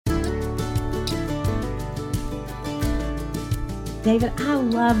David, I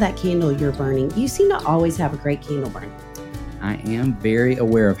love that candle you're burning. You seem to always have a great candle burn. I am very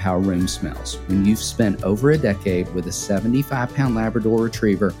aware of how a room smells. When you've spent over a decade with a 75-pound Labrador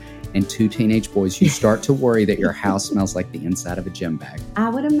Retriever and 2 teenage boys, you start to worry that your house smells like the inside of a gym bag. I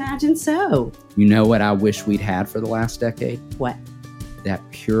would imagine so. You know what I wish we'd had for the last decade? What? That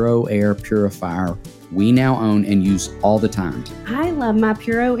Puro Air purifier we now own and use all the time. I love my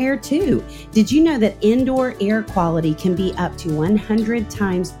Puro Air too. Did you know that indoor air quality can be up to 100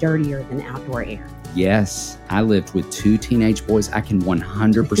 times dirtier than outdoor air? Yes, I lived with 2 teenage boys. I can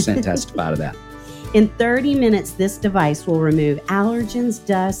 100% testify to that. In 30 minutes, this device will remove allergens,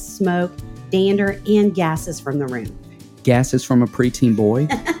 dust, smoke, dander, and gases from the room. Gases from a preteen boy?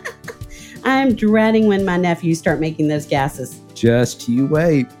 I'm dreading when my nephews start making those gases. Just you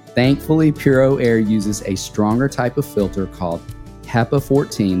wait. Thankfully, Puro Air uses a stronger type of filter called HEPA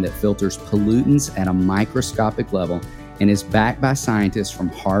 14 that filters pollutants at a microscopic level and is backed by scientists from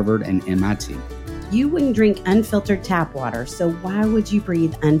Harvard and MIT. You wouldn't drink unfiltered tap water, so why would you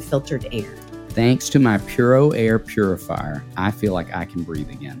breathe unfiltered air? Thanks to my Puro Air purifier, I feel like I can breathe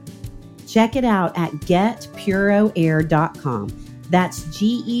again. Check it out at getpuroair.com. That's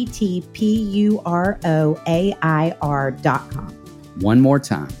GETPUROAIR.com. One more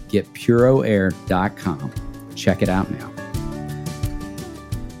time, getpuroair.com. Check it out now.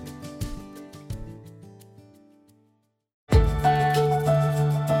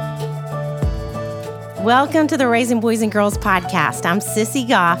 Welcome to the Raising Boys and Girls podcast. I'm Sissy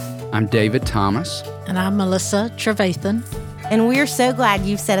Goff. I'm David Thomas. And I'm Melissa Trevathan. And we're so glad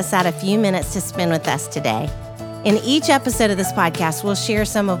you've set aside a few minutes to spend with us today. In each episode of this podcast, we'll share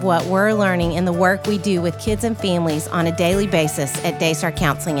some of what we're learning in the work we do with kids and families on a daily basis at Daystar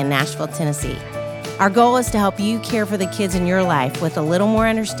Counseling in Nashville, Tennessee. Our goal is to help you care for the kids in your life with a little more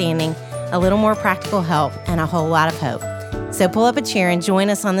understanding, a little more practical help, and a whole lot of hope. So pull up a chair and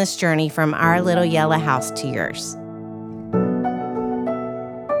join us on this journey from our little yellow house to yours.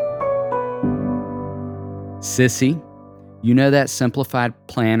 Sissy, you know that simplified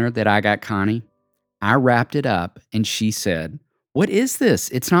planner that I got Connie? I wrapped it up and she said, "What is this?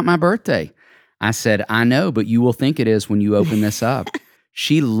 It's not my birthday." I said, "I know, but you will think it is when you open this up."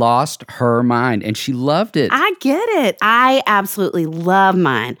 She lost her mind and she loved it. I get it. I absolutely love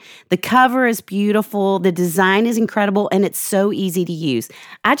mine. The cover is beautiful. The design is incredible and it's so easy to use.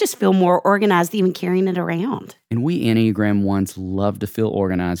 I just feel more organized even carrying it around. And we Enneagram ones love to feel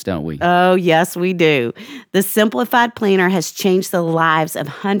organized, don't we? Oh, yes, we do. The Simplified Planner has changed the lives of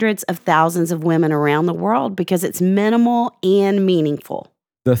hundreds of thousands of women around the world because it's minimal and meaningful.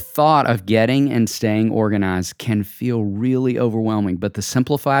 The thought of getting and staying organized can feel really overwhelming, but the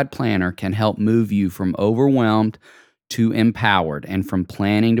Simplified Planner can help move you from overwhelmed to empowered and from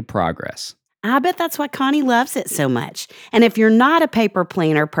planning to progress. I bet that's why Connie loves it so much. And if you're not a paper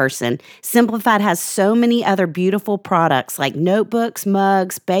planner person, Simplified has so many other beautiful products like notebooks,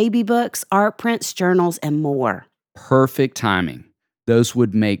 mugs, baby books, art prints, journals, and more. Perfect timing. Those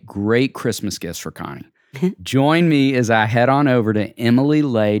would make great Christmas gifts for Connie. Join me as I head on over to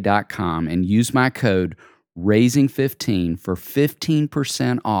EmilyLay.com and use my code RAISING15 for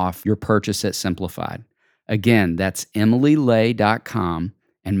 15% off your purchase at Simplified. Again, that's EmilyLay.com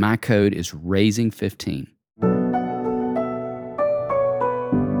and my code is RAISING15.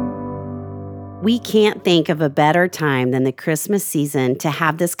 We can't think of a better time than the Christmas season to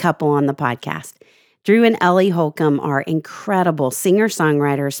have this couple on the podcast. Drew and Ellie Holcomb are incredible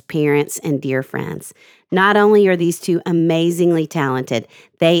singer-songwriters, parents, and dear friends. Not only are these two amazingly talented,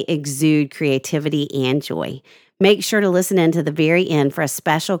 they exude creativity and joy. Make sure to listen in to the very end for a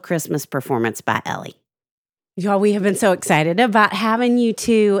special Christmas performance by Ellie. Y'all, we have been so excited about having you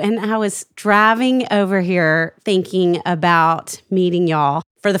two, and I was driving over here thinking about meeting y'all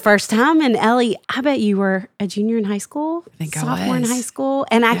for the first time. And Ellie, I bet you were a junior in high school, sophomore in high school.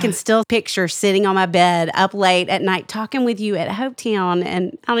 And I can still picture sitting on my bed up late at night talking with you at Hopetown.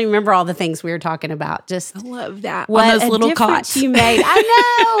 And I don't even remember all the things we were talking about. Just I love that. What on those a little difference cots. you made.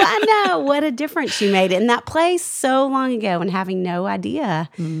 I know. What a difference you made in that place so long ago and having no idea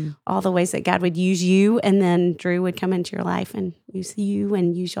all the ways that God would use you. And then Drew would come into your life and use you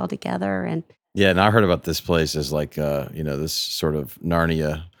and use y'all together. And yeah, and I heard about this place as like, this sort of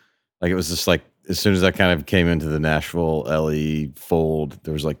Narnia. Like it was just like, as soon as I kind of came into the Nashville LE fold,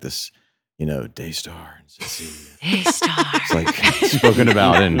 there was like this, Daystar and Sissy. Daystar. It's like spoken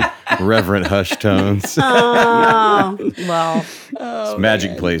about in reverent hush tones. Oh, well. It's a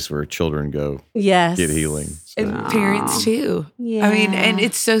magic place where children go Yes. get healing. So. And parents too. Yeah. I mean, and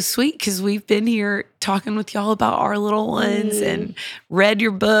it's so sweet because we've been here talking with y'all about our little ones and read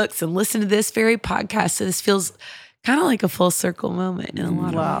your books and listened to this very podcast. So this feels kind of like a full circle moment in a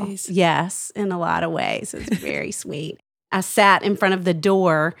lot of ways. Yes, in a lot of ways. It's very sweet. I sat in front of the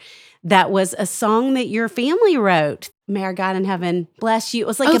door. That was a song that your family wrote. May our God in heaven bless you. It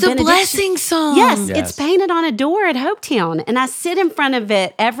was like a the benediction. blessing song. Yes, it's painted on a door at Hopetown. And I sit in front of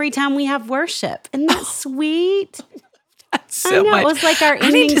it every time we have worship. Isn't that sweet? So I know. much. It was like our I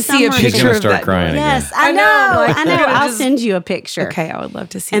ending need to see a summer. She's picture gonna of start that. crying Yes, again. I know. I know. I'll Just- send you a picture. Okay, I would love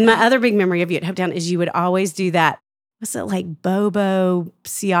to see And that. my other big memory of you at Hopetown is you would always do that. Was it like Bobo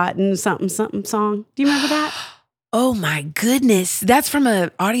Siatin something song? Do you remember that? Oh my goodness. That's from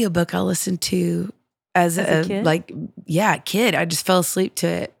an audiobook I listened to as a a kid? kid. I just fell asleep to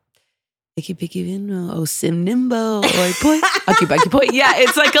it. Icky picky vino, oh sim nimbo, oi poi, aki baki poi. Yeah,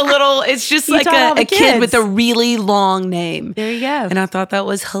 it's like it's just You like taught all a the kid with kids. a really long name. There you go. And I thought that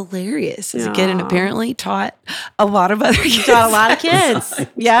was hilarious as a kid, and Aw. apparently taught a lot of other kids. You taught a lot of kids.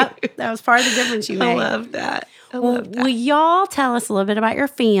 Yep. That was part of the difference you I made. love that. I Well, love that. will y'all tell us a little bit about your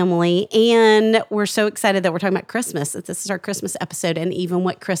family? And we're so excited that we're talking about Christmas, that this is our Christmas episode, and even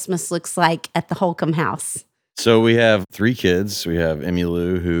what Christmas looks like at the Holcomb house. So we have 3 kids. We have Emmy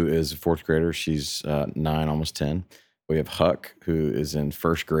Lou, who is a 4th grader. She's 9, almost 10. We have Huck, who is in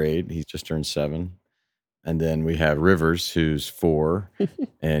 1st grade. He's just turned 7. And then we have Rivers, who's 4,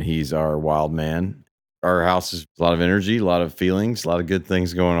 and he's our wild man. Our house is a lot of energy, a lot of feelings, a lot of good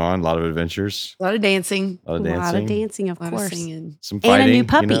things going on, a lot of adventures, A lot of dancing, a lot of A lot dancing, of dancing, of a lot of course. singing. some And a fighting, new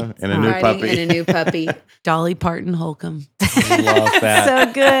puppy. and a new Fighting puppy. and a new puppy. Dolly Parton Holcomb. Love that.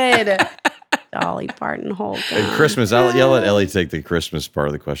 So good. Dolly Parton Holcomb. And Christmas, I'll let Ellie take the Christmas part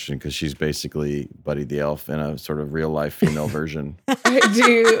of the question because she's basically Buddy the Elf in a sort of real life female version.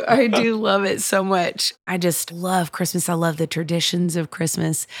 I do love it so much. I just love Christmas. I love the traditions of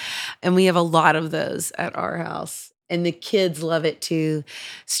Christmas. And we have a lot of those at our house. And the kids love it too.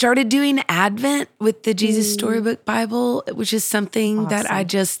 Started doing Advent with the Jesus Storybook Bible, which is something that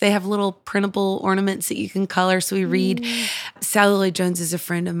they have little printable ornaments that you can color. So we read. Sally Lloyd Jones is a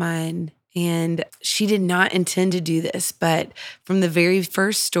friend of mine. And she did not intend to do this, but from the very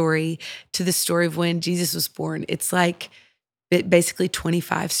first story to the story of when Jesus was born, it's like basically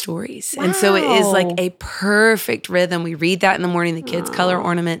 25 stories. And so it is like a perfect rhythm. We read that in the morning. The kids color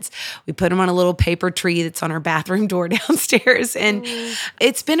ornaments. We put them on a little paper tree that's on our bathroom door downstairs. And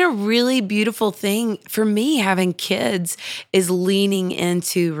it's been a really beautiful thing for me. Having kids is leaning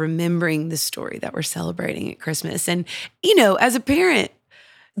into remembering the story that we're celebrating at Christmas. And, you know, as a parent,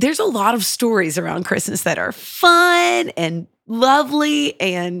 there's a lot of stories around Christmas that are fun and lovely,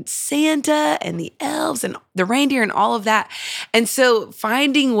 and Santa and the elves and the reindeer and all of that. And so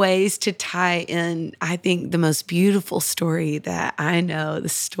finding ways to tie in, I think, the most beautiful story that I know, the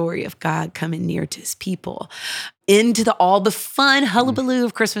story of God coming near to his people, into all the fun hullabaloo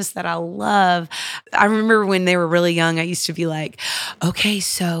of Christmas that I love. I remember when they were really young, I used to be like, okay,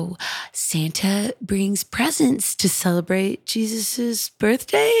 so Santa brings presents to celebrate Jesus's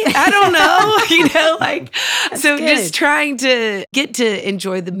birthday? I don't know, so good. just trying to get to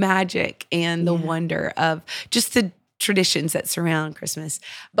enjoy the magic and the wonder of just the traditions that surround Christmas,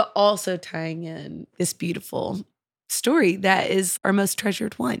 but also tying in this beautiful story that is our most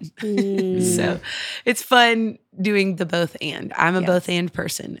treasured one. So it's fun doing the both and. I'm a both and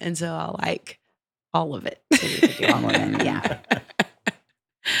person, and so I like all of it. Yeah.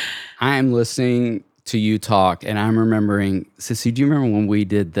 I am listening to you talk, and I'm remembering, Sissy, do you remember when we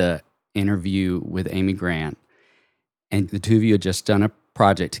did the interview with Amy Grant, and the two of you had just done a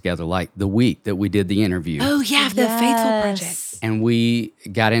project together, like the week that we did the interview? Oh yeah, the Faithful Project. And we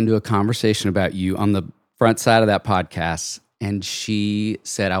got into a conversation about you on the front side of that podcast, and she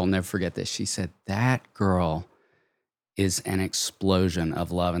said, I will never forget this. She said, that girl is an explosion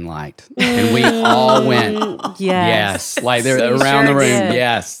of love and light. And we all went, yes. Like they're You around the sure room, did.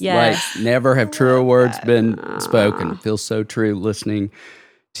 yes. Yes. Like never have truer words been spoken. It feels so true listening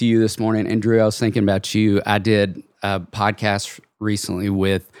to you this morning. And Drew, I was thinking about you. I did a podcast recently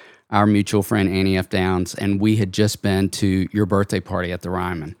with our mutual friend Annie F. Downs, and we had just been to your birthday party at the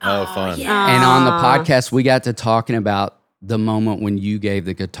Ryman. Oh, fun. And on the podcast, we got to talking about the moment when you gave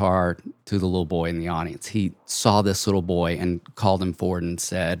the guitar to the little boy in the audience. He saw this little boy and called him forward and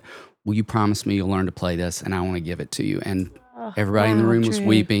said, will you promise me you'll learn to play this, and I want to give it to you? And everybody in the room was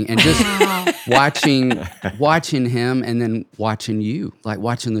weeping, and just watching him, and then watching you, like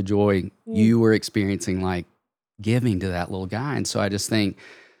watching the joy you were experiencing, like giving to that little guy. And so I just think,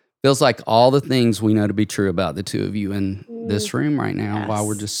 feels like all the things we know to be true about the two of you in this room right now. Wow,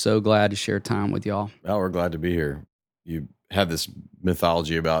 we're just so glad to share time with y'all. Well, we're glad to be here. You have this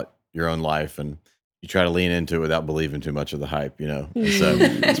mythology about your own life, and you try to lean into it without believing too much of the hype, And so,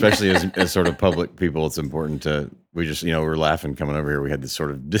 especially as sort of public people, it's important we just, we were laughing coming over here. We had this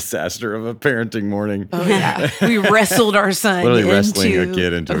sort of disaster of a parenting morning. Oh, yeah. We wrestled our son literally wrestling a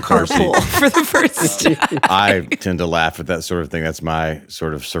kid into a car seat for the first time. I tend to laugh at that sort of thing. That's my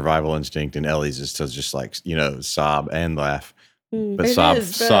sort of survival instinct. And Ellie's is to just like, sob and laugh, but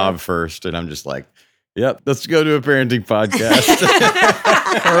sob first. And I'm just like, yep, let's go to a parenting podcast.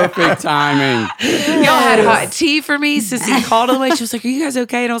 Perfect timing. Y'all had hot tea for me. Sissy called on the way. She was like, are you guys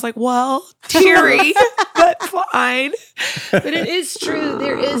okay? And I was like, well, teary, but fine. But it is true.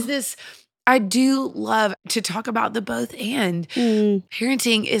 There is this, I do love to talk about the both and.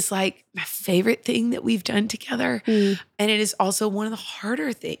 Parenting is like my favorite thing that we've done together. And it is also one of the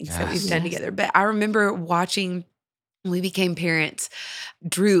harder things that we've done together. But I remember watching when we became parents,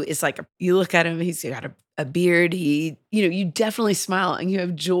 Drew is like, you look at him, he's got a beard. You definitely smile and you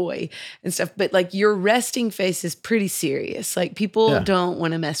have joy and stuff. But like your resting face is pretty serious. Like people don't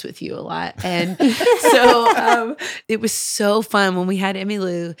want to mess with you a lot. And so it was so fun when we had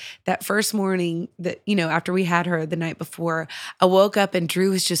Emmylou that first morning that, after we had her the night before, I woke up and Drew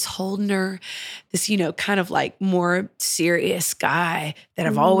was just holding her, this, kind of like more serious guy that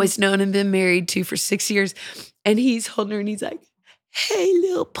I've always known and been married to for 6 years. And he's holding her and he's like, hey,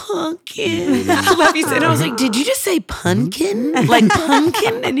 little pumpkin. I love you. And I was like, did you just say pumpkin? Like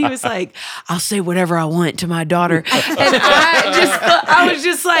pumpkin? And he was like, I'll say whatever I want to my daughter. And I was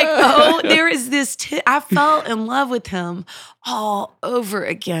just like, oh, there is this. I fell in love with him all over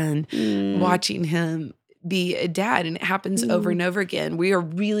again, watching him be a dad. And it happens over and over again. We are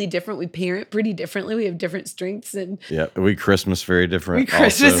really different. We parent pretty differently. We have different strengths. And we Christmas very different. We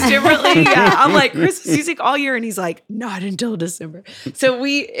Christmas differently. Yeah. I'm like, Christmas music all year. And he's like, not until December. So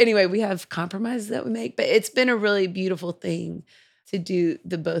we have compromises that we make, but it's been a really beautiful thing to do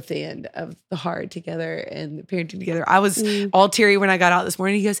the both end of the hard together and the parenting together. I was all teary when I got out this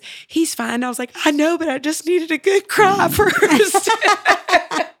morning. He goes, he's fine. I was like, I know, but I just needed a good cry first.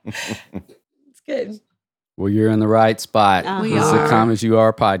 It's good. Well, you're in the right spot. We This is are. a Come As You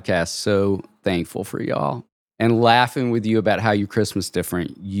Are podcast. So thankful for y'all. And laughing with you about how your Christmas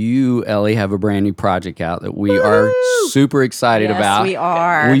different. You, Ellie, have a brand new project out that we are super excited about. Yes, we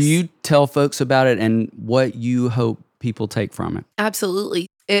are. Will you tell folks about it and what you hope people take from it? Absolutely.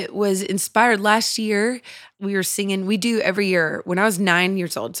 It was inspired last year. We were singing, we do every year. When I was 9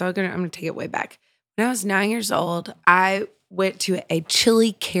 years old, so I'm going to take it way back. When I was 9 years old, I went to a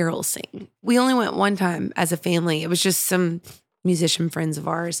chili carol sing. We only went one time as a family. It was just some musician friends of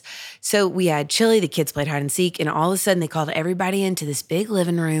ours. So we had chili, the kids played hide and seek, and all of a sudden they called everybody into this big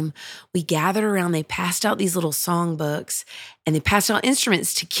living room. We gathered around, they passed out these little song books, and they passed out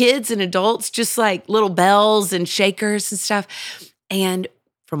instruments to kids and adults, just like little bells and shakers and stuff. And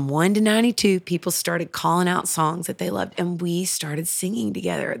from 1 to 92, people started calling out songs that they loved, and we started singing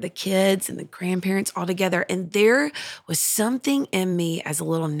together, the kids and the grandparents all together. And there was something in me as a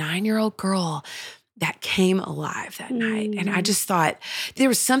little 9-year-old girl that came alive that night. And I just thought there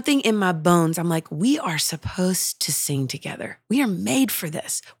was something in my bones. I'm like, we are supposed to sing together. We are made for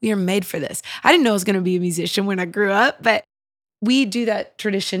this. We are made for this. I didn't know I was going to be a musician when I grew up, but we do that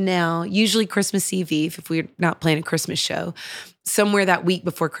tradition now, usually Christmas Eve, if we're not playing a Christmas show. Somewhere that week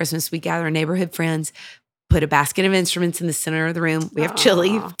before Christmas, we gather our neighborhood friends, put a basket of instruments in the center of the room. We have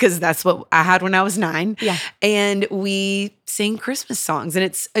chili because that's what I had when I was 9. Yeah. And we sing Christmas songs, and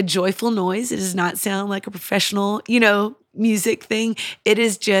it's a joyful noise. It does not sound like a professional, music thing. It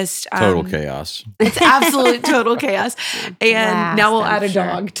is just Total chaos. It's absolute total chaos. And Blast, now we'll I'm add a sure.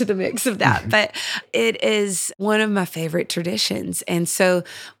 dog to the mix of that. But it is one of my favorite traditions. And so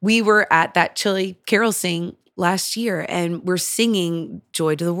we were at that chili carol sing last year, and we're singing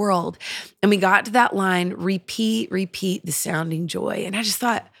Joy to the World. And we got to that line, repeat the sounding joy. And I just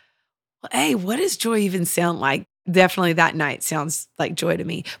thought, well, hey, what does joy even sound like? Definitely that night sounds like joy to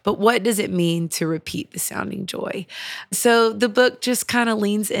me. But what does it mean to repeat the sounding joy? So the book just kind of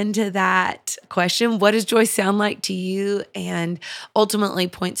leans into that question. What does joy sound like to you? And ultimately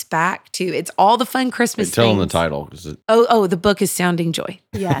points back to, it's all the fun Christmas things. Tell them the title. 'Cause The book is Sounding Joy.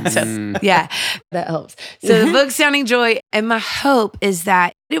 Yes. So, yeah, that helps. So the book's Sounding Joy. And my hope is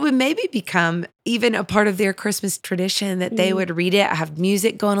that it would maybe become even a part of their Christmas tradition, that they would read it. I have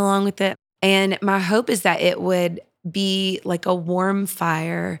music going along with it. And my hope is that it would be like a warm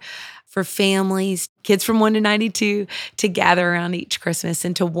fire for families, kids from 1 to 92, to gather around each Christmas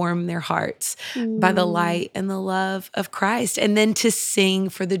and to warm their hearts by the light and the love of Christ. And then to sing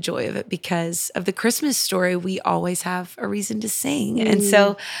for the joy of it, because of the Christmas story, we always have a reason to sing. And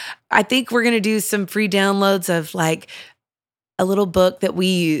so I think we're going to do some free downloads of like a little book that we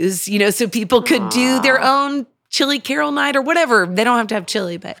use, so people could do their own chili carol night or whatever. They don't have to have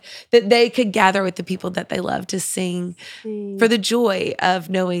chili, but that they could gather with the people that they love to sing for the joy of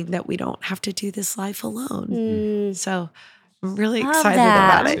knowing that we don't have to do this life alone. So I'm really excited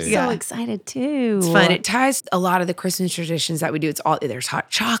about it. I'm so excited too. It's fun. It ties a lot of the Christmas traditions that we do. There's hot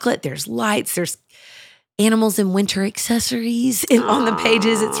chocolate, there's lights, there's animals and winter accessories on the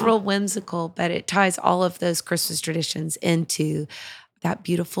pages. It's real whimsical, but it ties all of those Christmas traditions into that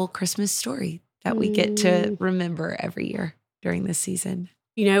beautiful Christmas story that we get to remember every year during this season.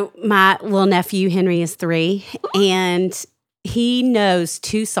 My little nephew, Henry, is 3, and he knows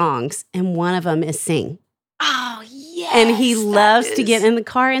 2 songs, and one of them is Sing. Oh, yes. And he loves to get in the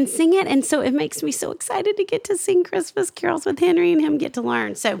car and sing it. And so it makes me so excited to get to sing Christmas carols with Henry and him get to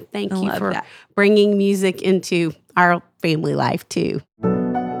learn. So thank you for bringing music into our family life too.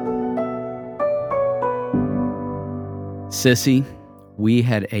 Sissy, we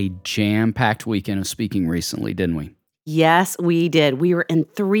had a jam-packed weekend of speaking recently, didn't we? Yes, we did. We were in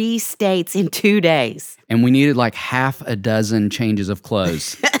 3 states in 2 days. And we needed like half a dozen changes of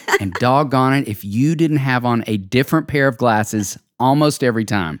clothes. And doggone it, if you didn't have on a different pair of glasses almost every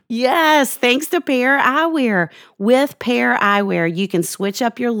time. Yes, thanks to Pair Eyewear. With Pair Eyewear, you can switch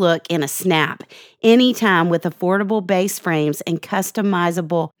up your look in a snap, anytime with affordable base frames and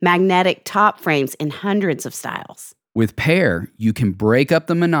customizable magnetic top frames in hundreds of styles. With Pair, you can break up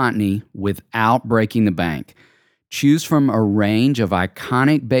the monotony without breaking the bank. Choose from a range of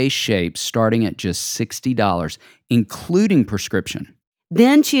iconic base shapes starting at just $60, including prescription.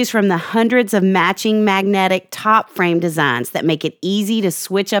 Then choose from the hundreds of matching magnetic top frame designs that make it easy to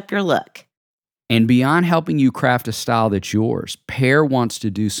switch up your look. And beyond helping you craft a style that's yours, Pair wants to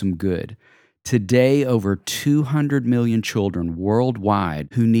do some good. Today, over 200 million children worldwide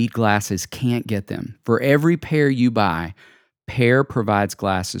who need glasses can't get them. For every pair you buy, Pair provides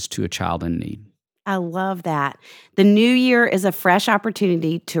glasses to a child in need. I love that. The new year is a fresh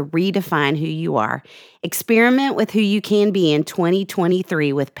opportunity to redefine who you are. Experiment with who you can be in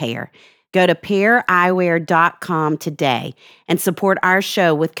 2023 with Pair. Go to paireyewear.com today and support our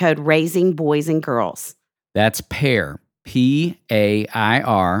show with code Raising Boys and Girls. That's Pair,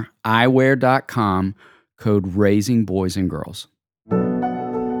 P-A-I-R, eyewear.com, code Raising Boys and Girls.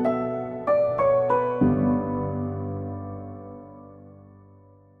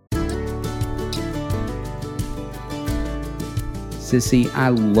 Sissy, I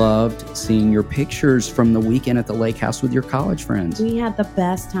loved seeing your pictures from the weekend at the lake house with your college friends. We had the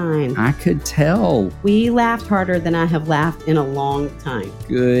best time. I could tell. We laughed harder than I have laughed in a long time.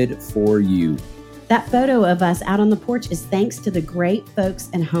 Good for you. That photo of us out on the porch is thanks to the great folks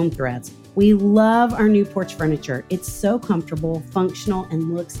at Home Threads. We love our new porch furniture. It's so comfortable, functional,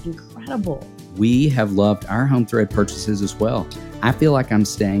 and looks incredible. We have loved our Home Thread purchases as well. I feel like I'm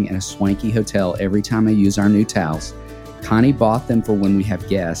staying in a swanky hotel every time I use our new towels. Connie bought them for when we have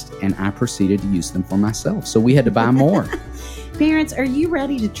guests, and I proceeded to use them for myself, so we had to buy more. Parents, are you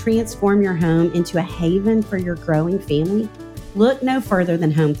ready to transform your home into a haven for your growing family? Look no further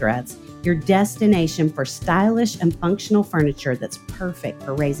than Home Threads, your destination for stylish and functional furniture that's perfect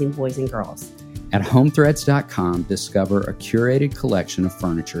for raising boys and girls. At HomeThreads.com, discover a curated collection of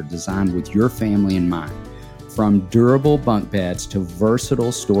furniture designed with your family in mind. From durable bunk beds to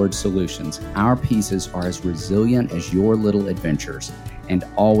versatile storage solutions, our pieces are as resilient as your little adventures and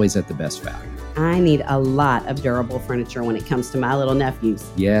always at the best value. I need a lot of durable furniture when it comes to my little nephews.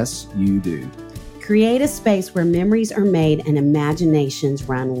 Yes, you do. Create a space where memories are made and imaginations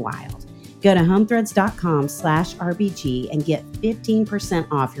run wild. Go to homethreads.com/RBG and get 15%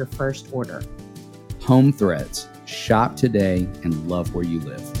 off your first order. Home Threads. Shop today and love where you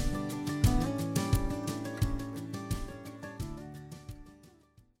live.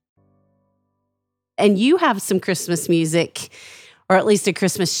 And you have some Christmas music, or at least a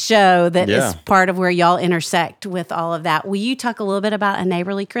Christmas show that is part of where y'all intersect with all of that. Will you talk a little bit about A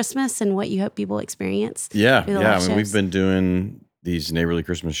Neighborly Christmas and what you hope people experience? Yeah. I mean, we've been doing these Neighborly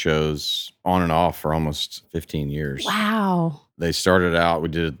Christmas shows on and off for almost 15 years. Wow. They started out, we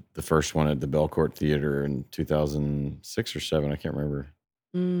did the first one at the Belcourt Theater in 2006 or 7, I can't remember.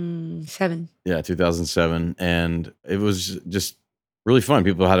 7. Yeah, 2007. And it was just really fun.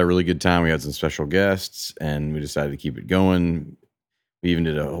 People had a really good time. We had some special guests, and we decided to keep it going. We even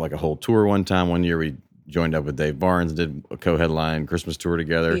did a whole tour one time. One year we joined up with Dave Barnes, did a co-headline Christmas tour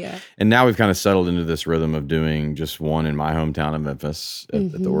together. Yeah. And now we've kind of settled into this rhythm of doing just one in my hometown of Memphis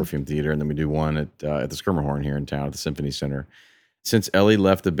at the Orpheum Theater, and then we do one at the Skirmerhorn here in town at the Symphony Center. Since Ellie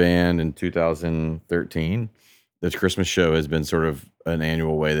left the band in 2013, this Christmas show has been sort of an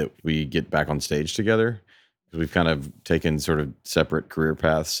annual way that we get back on stage together. We've kind of taken sort of separate career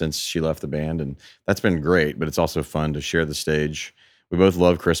paths since she left the band, and that's been great, but it's also fun to share the stage. We both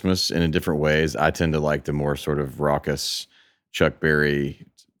love Christmas and in different ways. I tend to like the more sort of raucous Chuck Berry,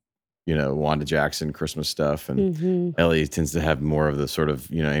 Wanda Jackson Christmas stuff. And Ellie tends to have more of the sort of,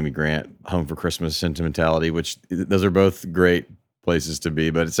 Amy Grant Home for Christmas sentimentality, which those are both great places to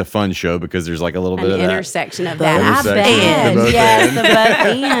be, but it's a fun show because there's like a little bit of that intersection of that. Intersection of the both Yes, band. the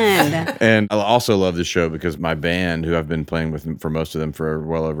both band. And I also love this show because my band, who I've been playing with for most of them for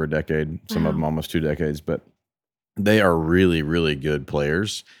well over a decade, some of them almost 2 decades, but they are really, really good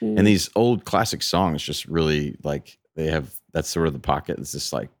players. And these old classic songs just really like that's sort of the pocket. It's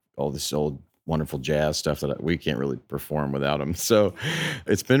just like all this old wonderful jazz stuff that we can't really perform without them. So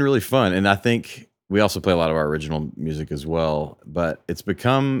it's been really fun. And I think we also play a lot of our original music as well, but it's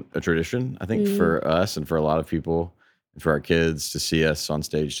become a tradition, I think, for us and for a lot of people and for our kids to see us on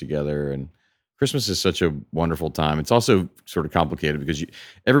stage together. And Christmas is such a wonderful time. It's also sort of complicated because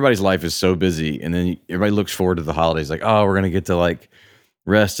everybody's life is so busy, and then everybody looks forward to the holidays like, oh, we're going to get to like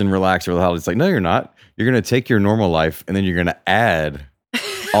rest and relax over the holidays. It's like, no, you're not. You're going to take your normal life, and then you're going to add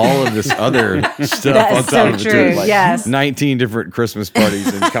all of this other stuff on top of it too. Like Yes. 19 different Christmas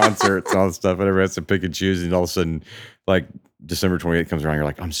parties and concerts and all this stuff, and everybody has to pick and choose. And all of a sudden, like December 28th comes around, you're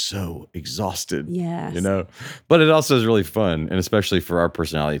like, I'm so exhausted. Yes. But it also is really fun. And especially for our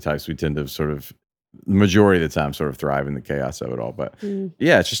personality types, we tend to sort of, the majority of the time, sort of thrive in the chaos of it all. But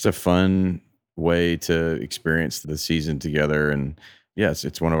yeah, it's just a fun way to experience the season together. And yes,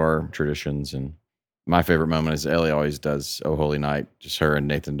 it's one of our traditions. And my favorite moment is Ellie always does "Oh Holy Night," just her and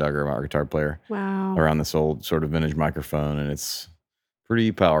Nathan Duggar, our guitar player, Wow. around this old sort of vintage microphone, and it's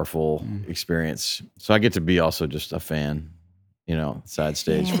pretty powerful experience. So I get to be also just a fan, side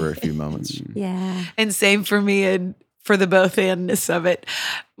stage for a few moments. Yeah. And same for me and for the both handness of it.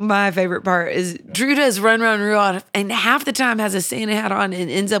 My favorite part is Drew does Run, Run, Rudolph, and half the time has a Santa hat on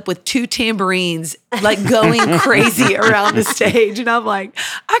and ends up with 2 tambourines, like going crazy around the stage. And I'm like,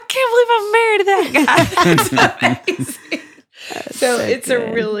 I can't believe I'm married to that guy. That's amazing. So it's good.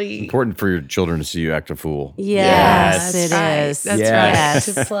 a really Important for your children to see you act a fool. Yes, it right. is. That's Yes.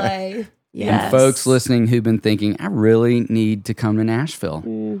 right. To play. Yes. And folks listening who've been thinking, I really need to come to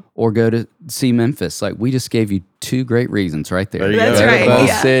Nashville or go to see Memphis. Like, we just gave you 2 great reasons right there. There you That's go. right. Go to both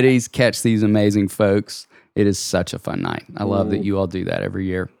Yeah. cities, catch these amazing folks. It is such a fun night. I love that you all do that every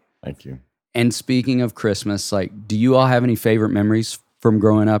year. Thank you. And speaking of Christmas, like, do you all have any favorite memories from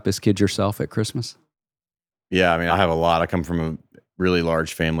growing up as kids yourself at Christmas? Yeah, I mean, I have a lot. I come from a really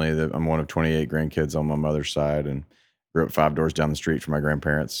large family. I'm one of 28 grandkids on my mother's side, and grew up 5 doors down the street from my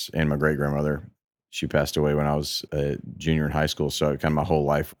grandparents and my great-grandmother. She passed away when I was a junior in high school, so kind of my whole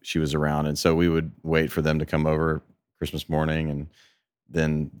life she was around. And so we would wait for them to come over Christmas morning and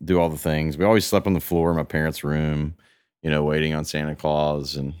then do all the things. We always slept on the floor in my parents' room, waiting on Santa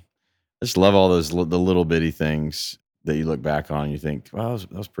Claus. And I just love all those the little bitty things that you look back on and you think, wow,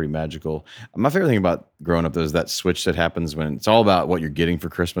 that was pretty magical. My favorite thing about growing up, though, is that switch that happens when it's all about what you're getting for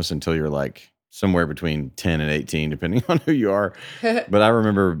Christmas until you're like somewhere between 10 and 18, depending on who you are. But I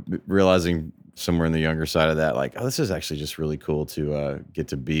remember realizing somewhere in the younger side of that, like, oh, this is actually just really cool to get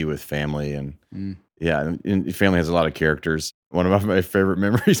to be with family. And yeah, and family has a lot of characters. One of my favorite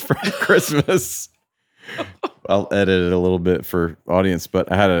memories from Christmas, I'll edit it a little bit for audience, but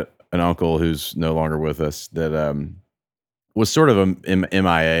I had an uncle who's no longer with us that was sort of a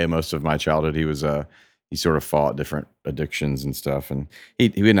MIA most of my childhood. He sort of fought different addictions and stuff, and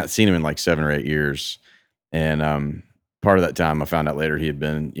we had not seen him in like 7 or 8 years. And part of that time, I found out later he had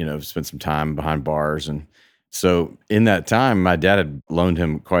been, spent some time behind bars, and so in that time, my dad had loaned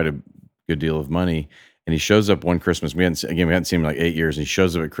him quite a good deal of money, and he shows up one Christmas. We hadn't seen him in like 8 years, and he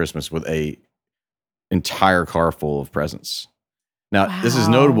shows up at Christmas with a entire car full of presents. Now, This is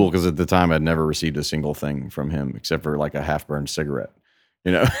notable because at the time I'd never received a single thing from him except for like a half-burned cigarette.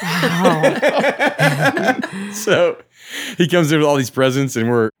 So he comes in with all these presents, and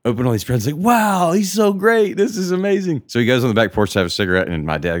we're opening all these presents like, wow, he's so great. This is amazing. So he goes on the back porch to have a cigarette, and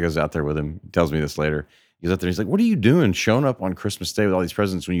my dad goes out there with him. He tells me this later. He goes out there, he's like, what are you doing showing up on Christmas Day with all these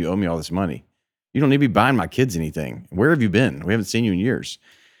presents when you owe me all this money? You don't need to be buying my kids anything. Where have you been? We haven't seen you in years.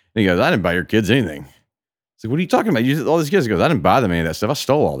 And he goes, I didn't buy your kids anything. It's like, what are you talking about? You all these kids. He goes, I didn't buy them any of that stuff. I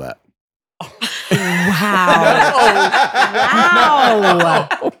stole all that.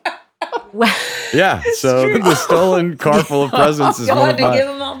 Wow. Yeah, so the stolen car full of presents is Y'all one had of to my... give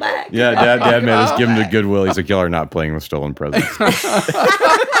them all back. Yeah, Dad made us give them to Goodwill. He's like, y'all are not playing with stolen presents.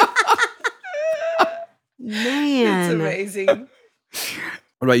 Man. It's amazing. What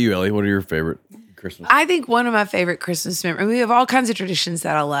about you, Ellie? What are your favorite Christmas? I think one of my favorite Christmas memories, we have all kinds of traditions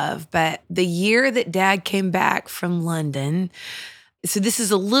that I love, but the year that Dad came back from London, so this is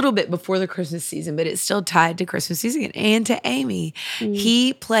a little bit before the Christmas season, but it's still tied to Christmas season and to Amy.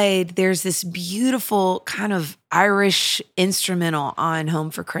 He played, there's this beautiful kind of Irish instrumental on Home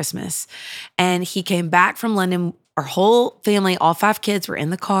for Christmas. And he came back from London. Our whole family, all 5 kids were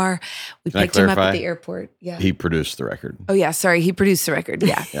in the car. We Can I picked him up at clarify? the airport. Yeah. He produced the record. Oh yeah, sorry. He produced the record.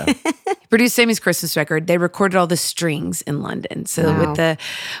 Yeah. Yeah. He produced Amy's Christmas record. They recorded all the strings in London. So Wow.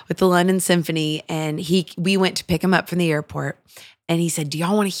 with the London Symphony, and we went to pick him up from the airport. And he said, "Do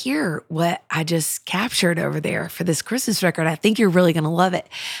y'all want to hear what I just captured over there for this Christmas record? I think you're really going to love it."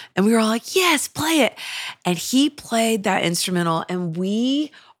 And we were all like, "Yes, play it." And he played that instrumental, and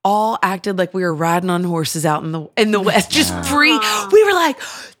we all acted like we were riding on horses out in the West, just free. We were like,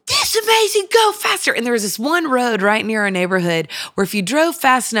 "This is amazing, go faster." And there was this one road right near our neighborhood where if you drove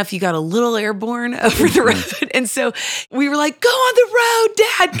fast enough, you got a little airborne over the road. And so we were like, "Go on the road,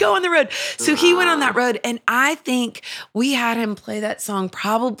 Dad, go on the road." So he went on that road. And I think we had him play that song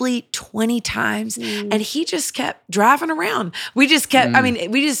probably 20 times. And he just kept driving around. We just kept,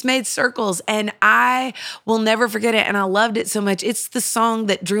 we just made circles. And I will never forget it. And I loved it so much. It's the song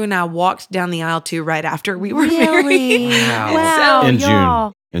that Drew and I walked down the aisle to right after we were married. Really? Wow. Wow. In y'all.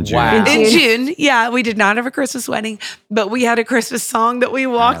 June. In June. Wow. In June, yeah, we did not have a Christmas wedding, but we had a Christmas song that we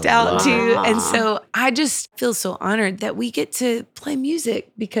walked out love to. it. And so I just feel so honored that we get to play music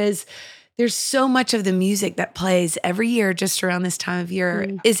because there's so much of the music that plays every year just around this time of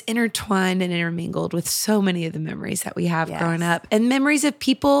year is intertwined and intermingled with so many of the memories that we have growing up and memories of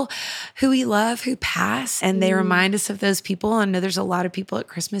people who we love who pass. And they remind us of those people. I know there's a lot of people at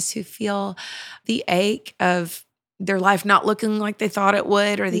Christmas who feel the ache of their life not looking like they thought it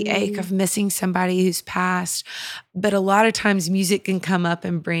would, or the ache of missing somebody who's passed. But a lot of times music can come up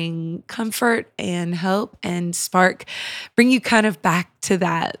and bring comfort and hope and bring you kind of back to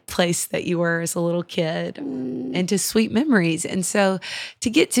that place that you were as a little kid and to sweet memories. And so to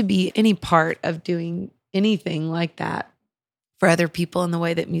get to be any part of doing anything like that for other people in the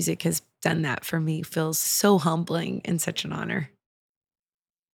way that music has done that for me feels so humbling and such an honor.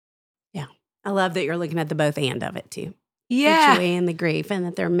 I love that you're looking at the both and of it too. Yeah. The joy and the grief, and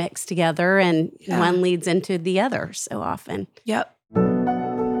that they're mixed together, and Yeah. one leads into the other so often. Yep.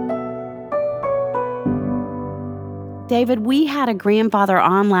 David, we had a grandfather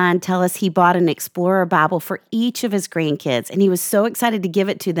online tell us he bought an Explorer Bible for each of his grandkids, and he was so excited to give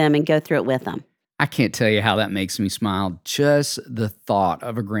it to them and go through it with them. I can't tell you how that makes me smile. Just the thought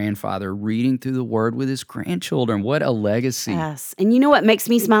of a grandfather reading through the Word with his grandchildren. What a legacy. Yes. And you know what makes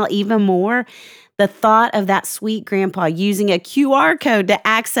me smile even more? The thought of that sweet grandpa using a QR code to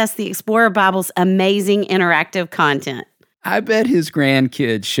access the Explorer Bible's amazing interactive content. I bet his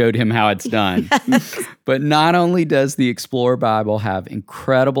grandkids showed him how it's done. But not only does the Explorer Bible have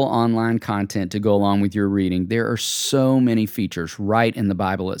incredible online content to go along with your reading, there are so many features right in the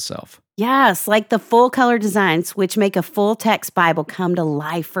Bible itself. Yes, like the full color designs, which make a full text Bible come to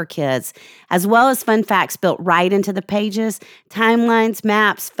life for kids, as well as fun facts built right into the pages, timelines,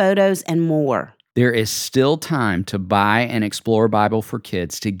 maps, photos, and more. There is still time to buy an Explorer Bible for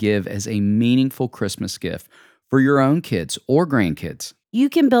kids to give as a meaningful Christmas gift for your own kids or grandkids. You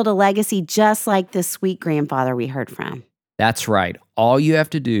can build a legacy just like this sweet grandfather we heard from. That's right. All you have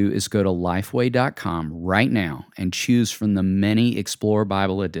to do is go to Lifeway.com right now and choose from the many Explorer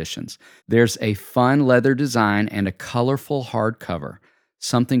Bible editions. There's a fun leather design and a colorful hardcover,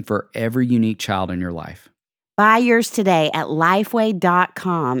 something for every unique child in your life. Buy yours today at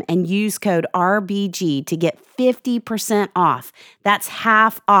Lifeway.com and use code RBG to get 50% off. That's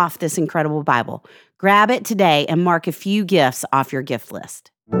half off this incredible Bible. Grab it today and mark a few gifts off your gift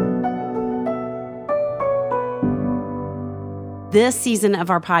list. This season of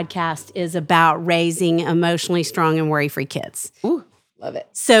our podcast is about raising emotionally strong and worry-free kids. Ooh, love it.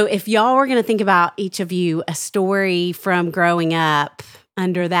 So if y'all were going to think about each of you a story from growing up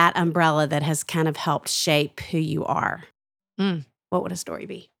under that umbrella that has kind of helped shape who you are, what would a story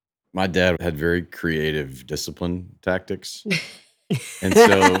be? My dad had very creative discipline tactics. And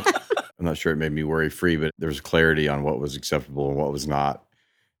so I'm not sure it made me worry free, but there was clarity on what was acceptable and what was not.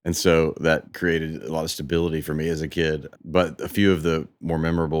 And so that created a lot of stability for me as a kid. But a few of the more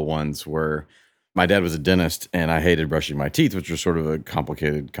memorable ones were my dad was a dentist and I hated brushing my teeth, which was sort of a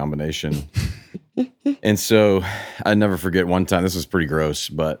complicated combination. And so I never forget one time, this was pretty gross,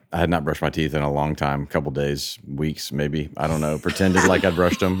 but I had not brushed my teeth in a long time, a couple days, weeks, maybe. I don't know, pretended like I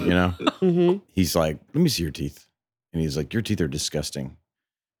brushed them, you know? Mm-hmm. He's like, "Let me see your teeth." And he's like, "Your teeth are disgusting."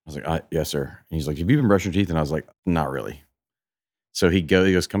 I was like, "Yes, sir." And he's like, "Have you been brushing your teeth?" And I was like, "Not really." So he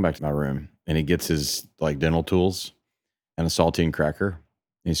goes, "Come back to my room." and he gets his like dental tools and a saltine cracker.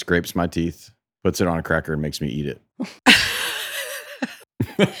 And he scrapes my teeth, puts it on a cracker, and makes me eat it.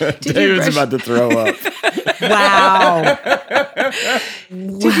 David's about to throw up. Wow.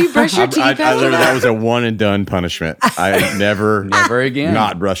 Did you brush your teeth after that was a one and done punishment. I never again.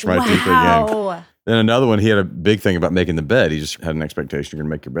 not brush my teeth again. Then another one, he had a big thing about making the bed. He just had an expectation you're going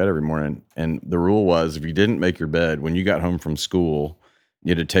to make your bed every morning. And the rule was if you didn't make your bed, when you got home from school, you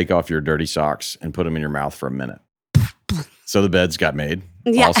had to take off your dirty socks and put them in your mouth for a minute. So the beds got made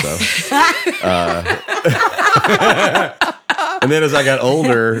also. And then as I got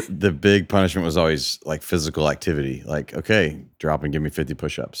older, the big punishment was always like physical activity. Like, okay, drop and give me 50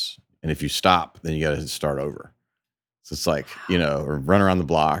 push-ups. And if you stop, then you got to start over. So it's like, or run around the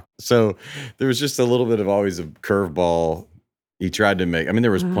block. So there was just a little bit of always a curveball he tried to make. I mean,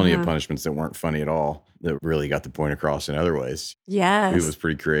 there was plenty of punishments that weren't funny at all that really got the point across in other ways. Yes. He was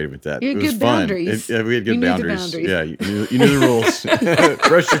pretty creative with that. You had it was good fun. boundaries. We had good You knew the boundaries. boundaries. Yeah, you knew the rules.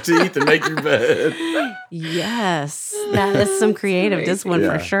 Brush your teeth and make your bed. Yes, that is some creative discipline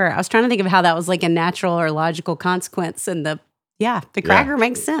for sure. I was trying to think of how that was like a natural or logical consequence, and the cracker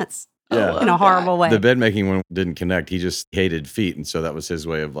makes sense. Yeah. In a horrible way. The bed making one didn't connect. He just hated feet. And so that was his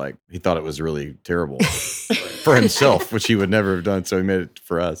way of like, he thought it was really terrible for himself, which he would never have done. So he made it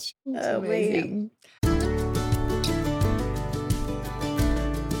for us. That's amazing.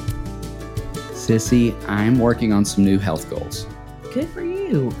 Sissy, I'm working on some new health goals. Good for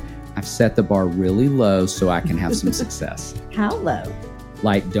you. I've set the bar really low so I can have some success. How low?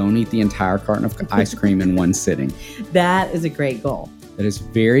 Like, don't eat the entire carton of ice cream in one sitting. That is a great goal. That is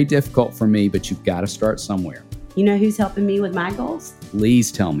very difficult for me, but you've got to start somewhere. You know who's helping me with my goals?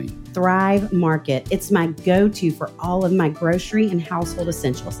 Please tell me. Thrive Market. It's my go-to for all of my grocery and household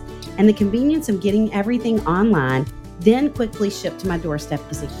essentials. And the convenience of getting everything online, then quickly shipped to my doorstep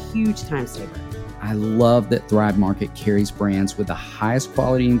is a huge time saver. I love that Thrive Market carries brands with the highest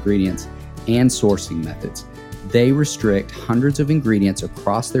quality ingredients and sourcing methods. They restrict hundreds of ingredients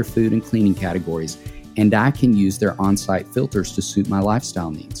across their food and cleaning categories, and I can use their on-site filters to suit my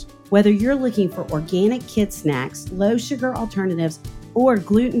lifestyle needs. Whether you're looking for organic kid snacks, low sugar alternatives, or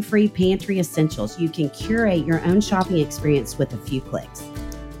gluten-free pantry essentials, you can curate your own shopping experience with a few clicks.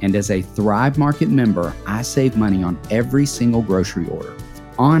 And as a Thrive Market member, I save money on every single grocery order.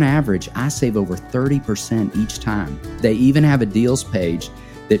 On average, I save over 30% each time. They even have a deals page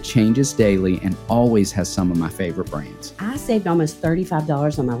that changes daily and always has some of my favorite brands. I saved almost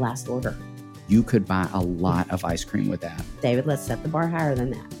 $35 on my last order. You could buy a lot of ice cream with that. David, let's set the bar higher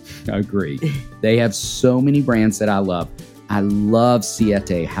than that. Agree. They have so many brands that I love. I love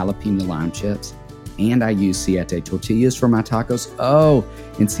Siete jalapeno lime chips, and I use Siete tortillas for my tacos. Oh,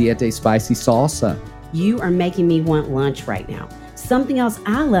 and Siete spicy salsa. You are making me want lunch right now. Something else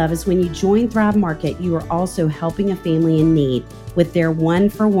I love is when you join Thrive Market, you are also helping a family in need with their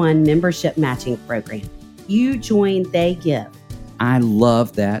 1-for-1 membership matching program. You join, they give. I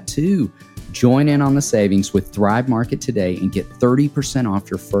love that too. Join in on the savings with Thrive Market today and get 30% off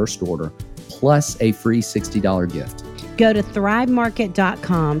your first order, plus a free $60 gift. Go to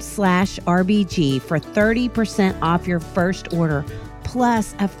thrivemarket.com/RBG for 30% off your first order,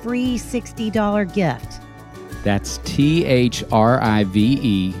 plus a free $60 gift. That's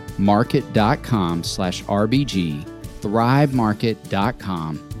THRIVE market.com/RBG,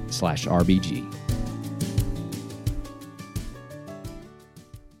 thrivemarket.com/RBG.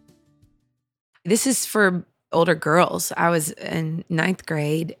 This is for older girls. I was in 9th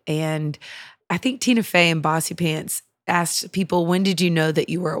grade, and I think Tina Fey and Bossy Pants asked people, when did you know that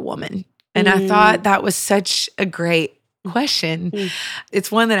you were a woman? And I thought that was such a great question.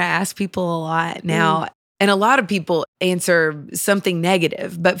 It's one that I ask people a lot now. And a lot of people answer something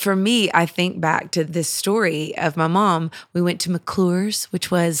negative. But for me, I think back to this story of my mom. We went to McClure's, which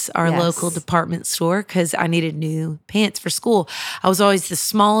was our local department store, because I needed new pants for school. I was always the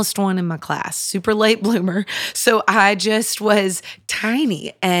smallest one in my class, super late bloomer. So I just was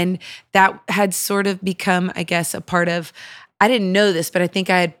tiny. And that had sort of become, I guess, a part of, I didn't know this, but I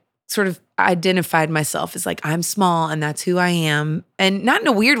think I had sort of identified myself as like, I'm small and that's who I am. And not in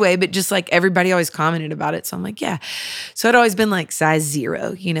a weird way, but just like everybody always commented about it. So I'm like, yeah. So I'd always been like size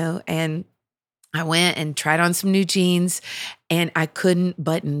 0, and I went and tried on some new jeans and I couldn't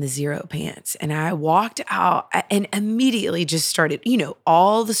button the 0 pants. And I walked out and immediately just started,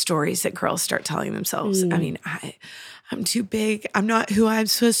 all the stories that girls start telling themselves. I mean, I'm too big. I'm not who I'm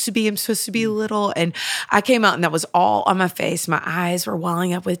supposed to be. I'm supposed to be little. And I came out and that was all on my face. My eyes were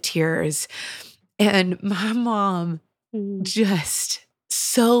welling up with tears. And my mom just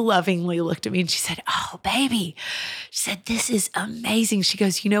so lovingly looked at me and she said, "Oh, baby." She said, "This is amazing." She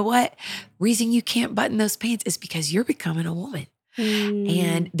goes, "You know what? Reason you can't button those pants is because you're becoming a woman.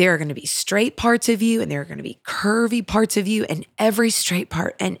 And there are going to be straight parts of you and there are going to be curvy parts of you. And every straight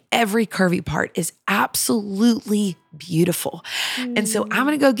part and every curvy part is absolutely beautiful. And so I'm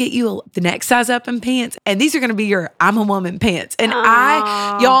going to go get you the next size up in pants. And these are going to be your I'm a woman pants." And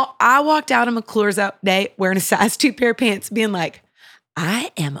I walked out of McClure's that day wearing a size 2 pair of pants being like,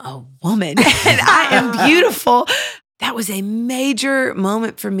 I am a woman and I am beautiful. That was a major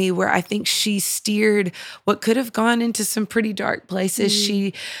moment for me where I think she steered what could have gone into some pretty dark places.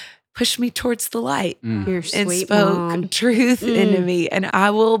 She pushed me towards the light You're and sweet, spoke Mom. truth into me. And I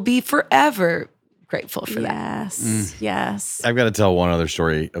will be forever grateful for that. Yes. Yes. I've got to tell one other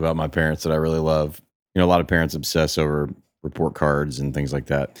story about my parents that I really love. You know, a lot of parents obsess over report cards and things like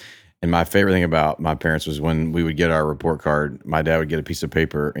that. And my favorite thing about my parents was when we would get our report card, my dad would get a piece of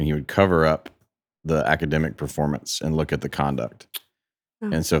paper and he would cover up the academic performance and look at the conduct.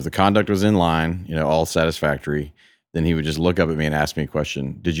 And so if the conduct was in line, you know, all satisfactory, then he would just look up at me and ask me a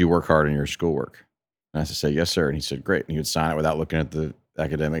question. "Did you work hard in your schoolwork?" And I said, "Yes, sir." And he said, "Great." And he would sign it without looking at the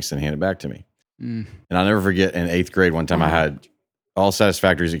academics and hand it back to me. And I'll never forget in 8th grade, one time I had all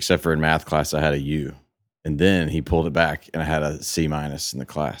satisfactories except for in math class, I had a U. And then he pulled it back and I had a C- in the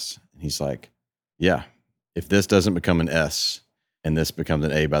class. And he's like, "Yeah, if this doesn't become an S and this becomes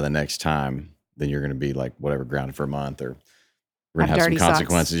an A by the next time, then you're going to be like whatever, grounded for a month, or we're going to have some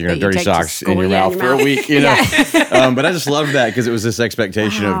consequences. You're going to have dirty socks in your mouth for a week, you know." But I just loved that because it was this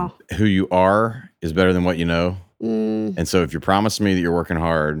expectation of who you are is better than what you know. And so if you're promising me that you're working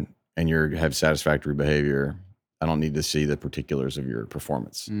hard and you have satisfactory behavior, I don't need to see the particulars of your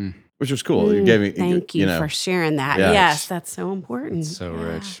performance, which was cool. You gave me, Thank you, know, for sharing that. Yeah, Yes, that's so important. So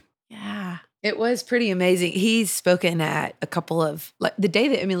rich. Yeah. It was pretty amazing. He's spoken at a couple of, like the day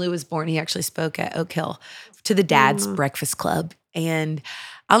that Emily was born, he actually spoke at Oak Hill to the Dad's Breakfast Club. And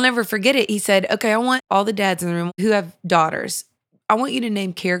I'll never forget it. He said, "Okay, I want all the dads in the room who have daughters. I want you to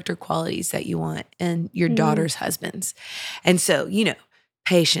name character qualities that you want in your daughter's husbands." And so, you know,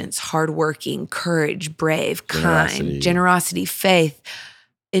 patience, hardworking, courage, brave, kind, generosity, faith,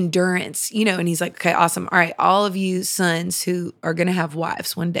 endurance, you know. And he's like, "Okay, awesome. All right, all of you sons who are going to have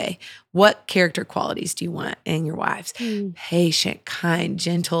wives one day, what character qualities do you want in your wives?" Patient, kind,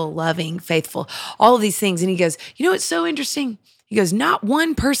 gentle, loving, faithful, all of these things. And he goes, "You know what's so interesting?" He goes, "Not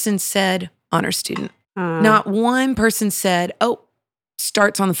one person said honor student. Not one person said, oh,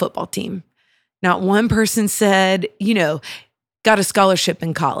 starts on the football team. Not one person said, you know, got a scholarship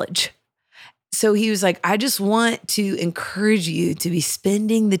in college." So he was like, "I just want to encourage you to be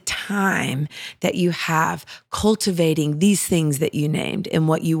spending the time that you have cultivating these things that you named and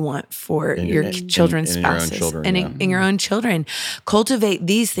what you want for your children's spouses and in your own children. Cultivate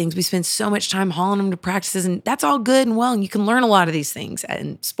these things. We spend so much time hauling them to practices, and that's all good and well. And you can learn a lot of these things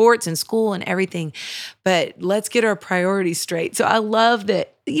in sports and school and everything. But let's get our priorities straight." So I love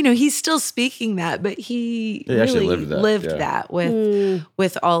that. You know, he's still speaking that, but he really lived that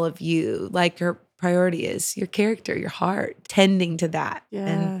with all of you. Like, your priority is your character, your heart, tending to that. Yes.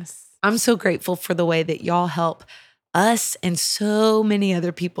 And I'm so grateful for the way that y'all help us and so many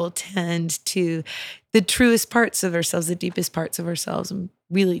other people tend to the truest parts of ourselves, the deepest parts of ourselves. I'm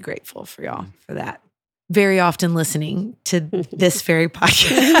really grateful for y'all for that. Very often listening to this very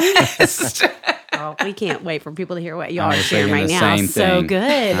podcast. Oh, we can't wait for people to hear what y'all I are was sharing thinking right the now. same So thing.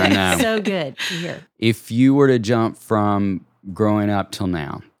 good. I know. So good to hear. If you were to jump from growing up till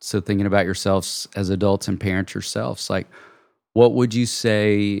now, so thinking about yourselves as adults and parents yourselves, like, what would you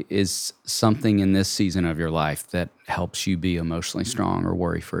say is something in this season of your life that helps you be emotionally strong or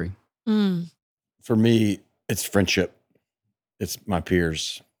worry-free? For me, it's friendship. It's my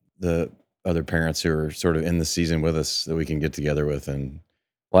peers, the other parents who are sort of in the season with us that we can get together with and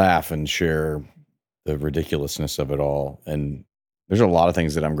laugh and share the ridiculousness of it all. And there's a lot of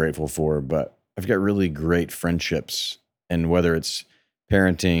things that I'm grateful for, but I've got really great friendships. And whether it's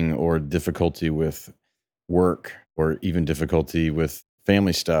parenting or difficulty with work or even difficulty with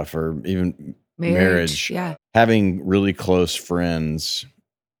family stuff or even marriage, Yeah. having really close friends,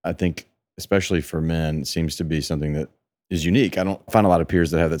 I think, especially for men, seems to be something that is unique. I don't find a lot of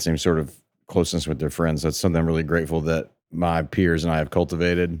peers that have that same sort of closeness with their friends. That's something I'm really grateful that my peers and I have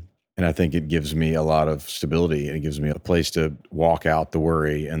cultivated. And I think it gives me a lot of stability. It gives me a place to walk out the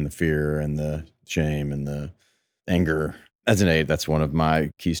worry and the fear and the shame and the anger. As an aide, that's one of my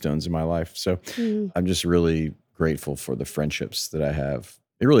keystones in my life. So I'm just really grateful for the friendships that I have.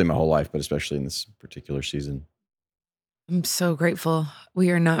 Really my whole life, but especially in this particular season. I'm so grateful.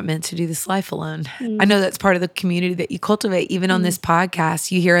 We are not meant to do this life alone. I know that's part of the community that you cultivate. Even on this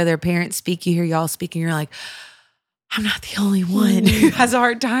podcast, you hear other parents speak, you hear y'all speak, and you're like, I'm not the only one who has a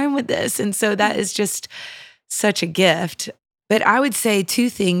hard time with this. And so that is just such a gift. But I would say two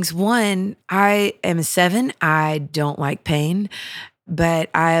things. One, I am a 7. I don't like pain, but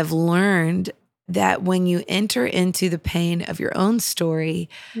I have learned that when you enter into the pain of your own story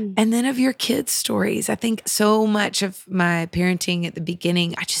and then of your kids' stories, I think so much of my parenting at the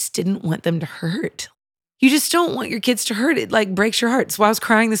beginning, I just didn't want them to hurt. You just don't want your kids to hurt. It like breaks your heart. So I was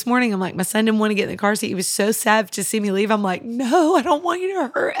crying this morning. I'm like, my son didn't want to get in the car seat. He was so sad to see me leave. I'm like, no, I don't want you to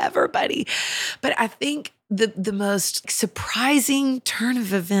hurt everybody. But I think the most surprising turn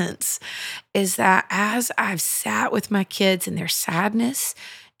of events is that as I've sat with my kids and their sadness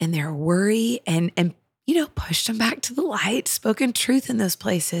and their worry and pushed them back to the light, spoken truth in those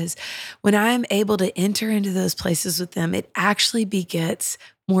places, when I am able to enter into those places with them, it actually begets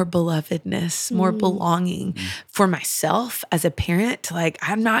more belovedness, more belonging for myself as a parent. Like,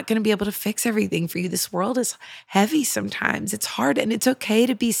 I'm not going to be able to fix everything for you. This world is heavy sometimes. It's hard, and it's okay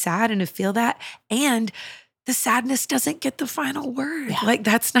to be sad and to feel that. And the sadness doesn't get the final word. Yeah. Like,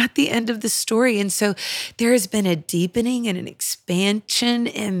 that's not the end of the story. And so there has been a deepening and an expansion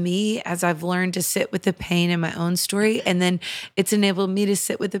in me as I've learned to sit with the pain in my own story. And then it's enabled me to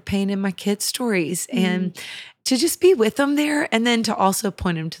sit with the pain in my kids' stories and to just be with them there, and then to also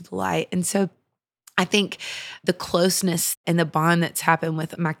point them to the light. And so I think the closeness and the bond that's happened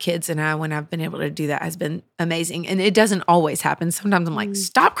with my kids and I when I've been able to do that has been amazing. And it doesn't always happen. Sometimes I'm like,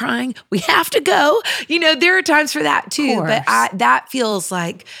 stop crying. We have to go. There are times for that too. But that feels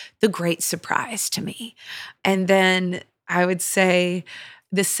like the great surprise to me. And then I would say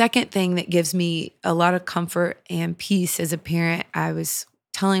the second thing that gives me a lot of comfort and peace as a parent, I was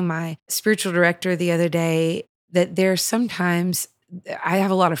telling my spiritual director the other day that there's sometimes I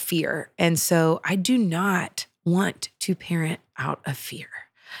have a lot of fear. And so I do not want to parent out of fear.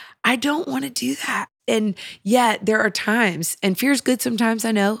 I don't want to do that. And yet there are times, and fear is good sometimes,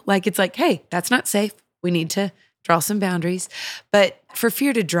 I know, like it's like, hey, that's not safe. We need to draw some boundaries. But for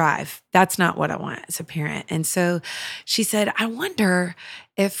fear to drive, that's not what I want as a parent. And so she said, I wonder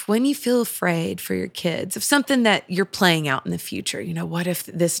if when you feel afraid for your kids, of something that you're playing out in the future, what if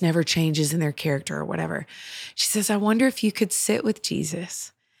this never changes in their character or whatever? She says, I wonder if you could sit with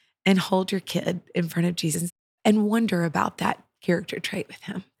Jesus and hold your kid in front of Jesus and wonder about that character trait with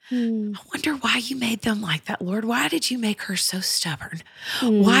him. I wonder why you made them like that, Lord. Why did you make her so stubborn?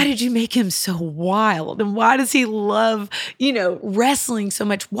 Why did you make him so wild? And why does he love, wrestling so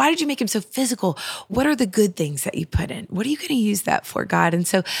much? Why did you make him so physical? What are the good things that you put in? What are you going to use that for, God? And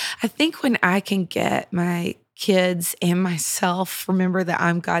so I think when I can get my kids and myself, remember that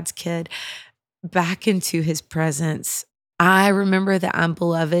I'm God's kid, back into his presence, I remember that I'm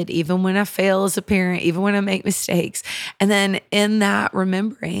beloved, even when I fail as a parent, even when I make mistakes. And then in that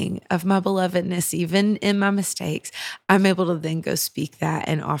remembering of my belovedness, even in my mistakes, I'm able to then go speak that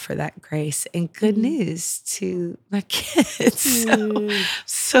and offer that grace and good news to my kids.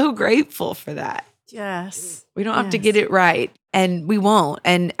 So grateful for that. Yes. We don't have to get it right, and we won't.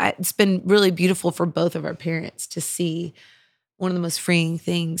 And it's been really beautiful for both of our parents to see. One of the most freeing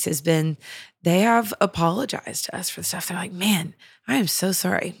things has been they have apologized to us for the stuff. They're like, man, I am so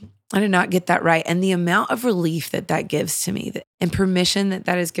sorry. I did not get that right. And the amount of relief that gives to me and permission that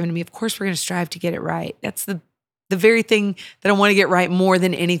has given to me, of course, we're going to strive to get it right. That's the very thing that I want to get right more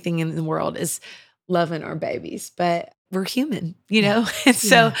than anything in the world is loving our babies. But we're human, And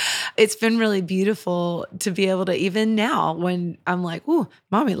so it's been really beautiful to be able to, even now when I'm like, ooh,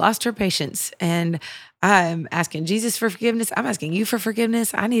 mommy lost her patience and I'm asking Jesus for forgiveness. I'm asking you for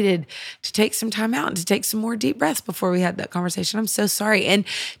forgiveness. I needed to take some time out and to take some more deep breaths before we had that conversation. I'm so sorry. And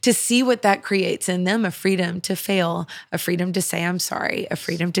to see what that creates in them, a freedom to fail, a freedom to say I'm sorry, a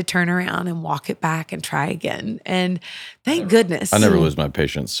freedom to turn around and walk it back and try again. And thank goodness. I never lose my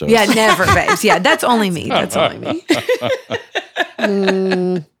patience. So yeah, never, babes. Yeah, that's only me. That's only me.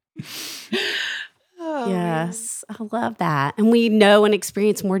 Yes, I love that. And we know and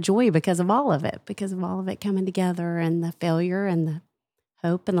experience more joy because of all of it coming together and the failure and the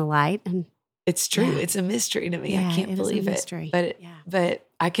hope and the light. And it's true. It's a mystery to me. I can't believe it. But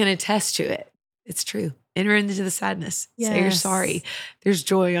I can attest to it. It's true. Enter into the sadness. Say you're sorry. There's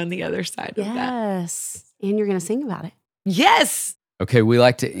joy on the other side of that. Yes. And you're going to sing about it. Yes. Okay, we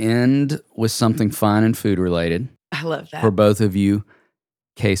like to end with something fun and food related. I love that. For both of you,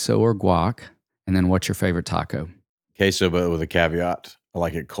 queso or guac. And then what's your favorite taco? Queso, but with a caveat. I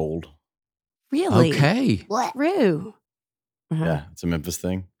like it cold. Really? Okay. True. Yeah, it's a Memphis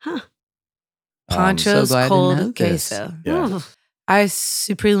thing. Huh. Ponchos glad to cold know this. queso. Yeah. Ooh. I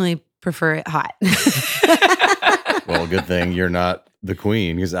supremely prefer it hot. Well, good thing you're not the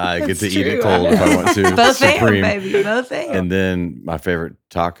queen because I get to That's eat it true. cold if I want to. Both am, Supreme. baby. Both am. And then my favorite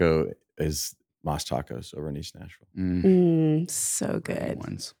taco is Mas Tacos over in East Nashville. So good.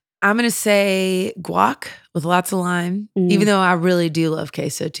 Ones. I'm going to say guac with lots of lime, even though I really do love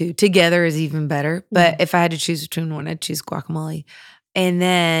queso too. Together is even better. But if I had to choose between one, I'd choose guacamole. And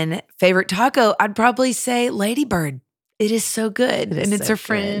then favorite taco, I'd probably say Ladybird. It is so good. It is And it's so our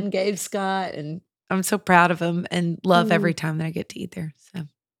friend, Gabe Scott. And I'm so proud of him and love every time that I get to eat there. So.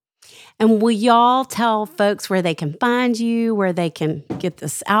 And will y'all tell folks where they can find you, where they can get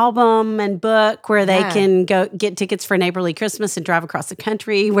this album and book, where they can go get tickets for Neighborly Christmas and drive across the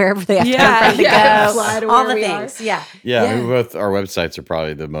country, wherever they have time to go. Fly to All where the we things. Yeah. Yeah, Yeah. I mean, both our websites are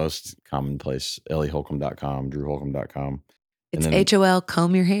probably the most commonplace. EllieHolcomb.com, DrewHolcomb.com. It's And then- HOL,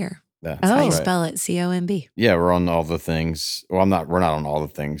 comb your hair. That's That's how you right. spell it, COMB. Yeah, we're on all the things. Well, we're not on all the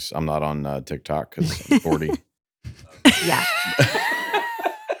things. I'm not on TikTok because I'm 40. Yeah.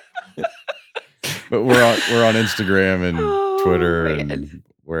 But we're on Instagram and Oh, Twitter man. and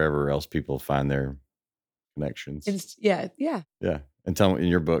wherever else people find their connections. Yeah. Yeah. And tell me, in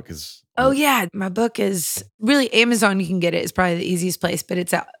your book is. Oh, yeah. My book is really Amazon. You can get it. It's probably the easiest place, but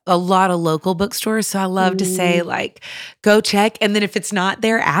it's a lot of local bookstores. So I love to say, like, go check. And then if it's not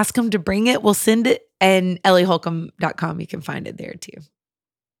there, ask them to bring it. We'll send it. And ellieholcomb.com, you can find it there too.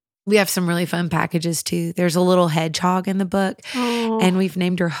 We have some really fun packages too. There's a little hedgehog in the book, and we've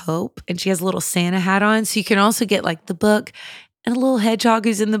named her Hope, and she has a little Santa hat on. So you can also get like the book and a little hedgehog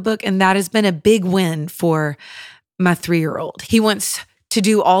who's in the book. And that has been a big win for my 3-year-old. He wants to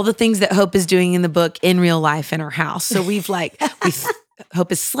do all the things that Hope is doing in the book in real life in our house. So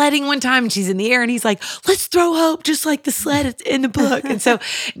Hope is sledding one time and she's in the air and he's like, let's throw Hope just like the sled in the book. And so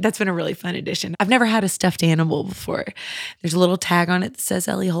that's been a really fun addition. I've never had a stuffed animal before. There's a little tag on it that says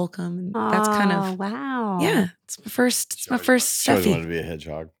Ellie Holcomb. And that's kind of, wow. yeah, it's my first She always stuffy. wanted to be a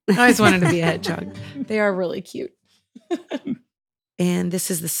hedgehog. I always wanted to be a hedgehog. They are really cute. And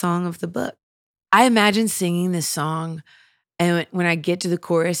this is the song of the book. I imagine singing this song, and when I get to the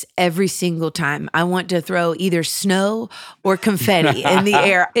chorus, every single time I want to throw either snow or confetti in the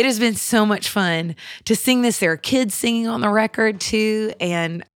air. It has been so much fun to sing this. There are kids singing on the record too,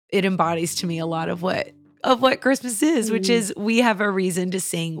 and it embodies to me a lot of what Christmas is, which is we have a reason to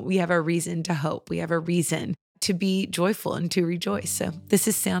sing, we have a reason to hope, we have a reason to be joyful and to rejoice. So this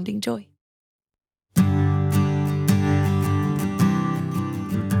is Sounding Joy.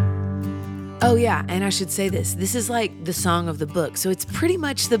 Oh, yeah. And I should say this. This is like the song of the book. So it's pretty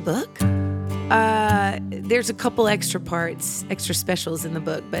much the book. There's a couple extra parts, extra specials in the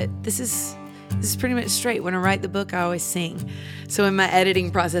book, but this is pretty much straight. When I write the book, I always sing. So in my editing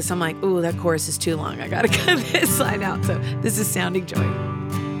process, I'm like, ooh, that chorus is too long. I got to cut this line out. So this is Sounding Joy.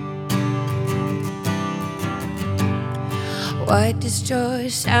 What does joy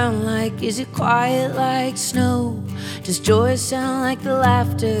sound like? Is it quiet like snow? Does joy sound like the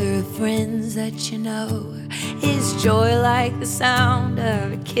laughter of friends that you know? Is joy like the sound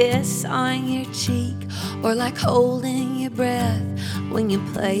of a kiss on your cheek? Or like holding your breath when you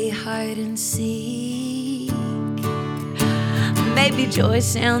play hide and seek? Maybe joy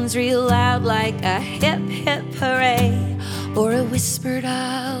sounds real loud like a hip hip hooray, or a whispered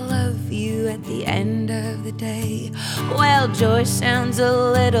I love you at the end of the day. Well, joy sounds a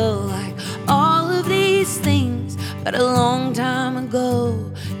little like all of these things, but a long time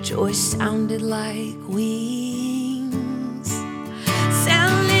ago, joy sounded like wings.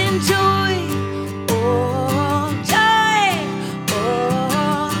 Sounding joy, oh joy,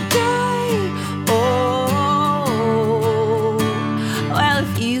 oh joy, oh. Well,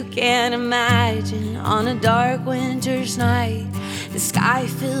 if you can imagine on a dark winter's night, the sky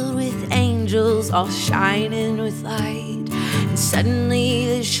filled with angels all shining with light, and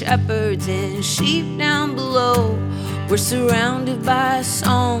suddenly the shepherds and sheep down below were surrounded by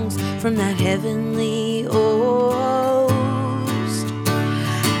songs from that heavenly host.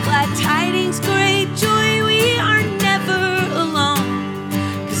 Glad tidings, great joy, we are never alone,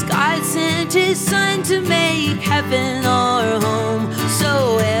 'cause God sent his son to make heaven our home.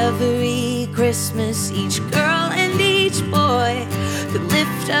 So every Christmas, each girl and each boy could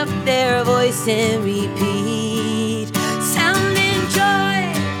lift up their voice and repeat, sounding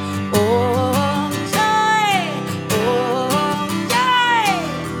joy, oh joy, oh joy,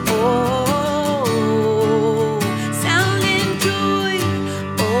 oh, sounding joy,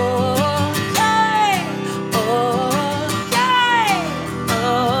 oh joy, oh joy,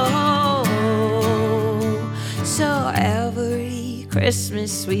 oh. So every Christmas,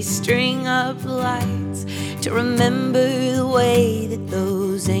 Christmas we string up lights to remember the way that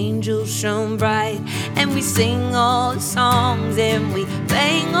those angels shone bright. And we sing all the songs and we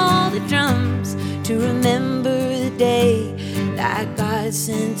bang all the drums to remember the day that God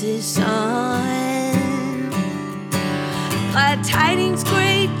sent His Son. Glad tidings,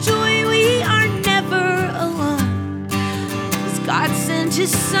 great joy, we are never alone, 'cause God sent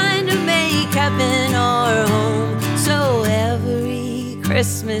His Son to make heaven our home. So every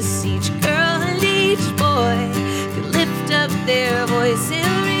Christmas, each girl and each boy could lift up their voice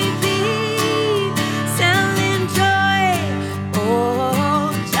and repeat, sounding joy,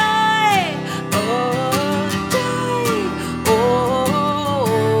 oh joy, oh joy, oh,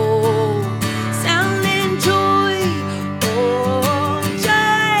 sounding joy, oh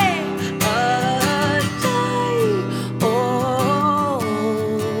joy, oh,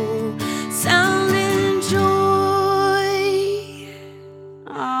 sounding joy.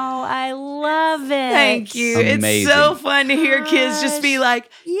 Oh, I love it. Thank you. Amazing. It's so fun to hear kids just be like,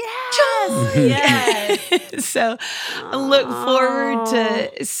 Yes. Yes. so I look forward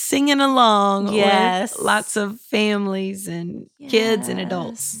to singing along Yes. with lots of families and kids and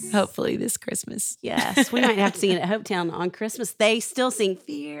adults, Yes. hopefully this Christmas. Yes. We might have to sing it at Hopetown on Christmas. They still sing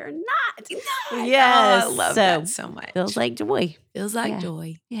Fear Not. Yes. Yes. I love So, that so much. feels like joy. Feels like Yeah.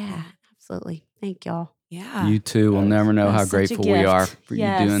 joy. Yeah, absolutely. Thank y'all. Yeah. You too will never know how That's such a grateful we are gift. for you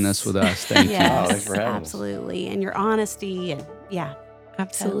doing this with us. Thank you. Yes, thanks for having us. absolutely. And your honesty and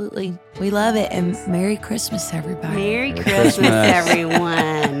Absolutely. We love it. And Merry Christmas, everybody. Merry Christmas. Christmas,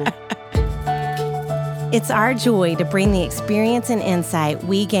 everyone. It's our joy to bring the experience and insight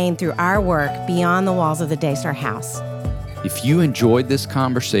we gain through our work beyond the walls of the Daystar House. If you enjoyed this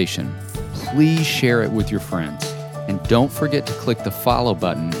conversation, please share it with your friends. And don't forget to click the follow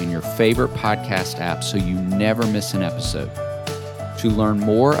button in your favorite podcast app so you never miss an episode. To learn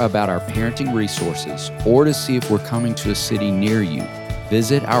more about our parenting resources or to see if we're coming to a city near you,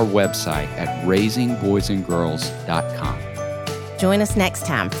 visit our website at raisingboysandgirls.com. Join us next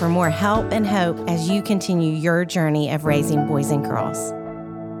time for more help and hope as you continue your journey of raising boys and girls.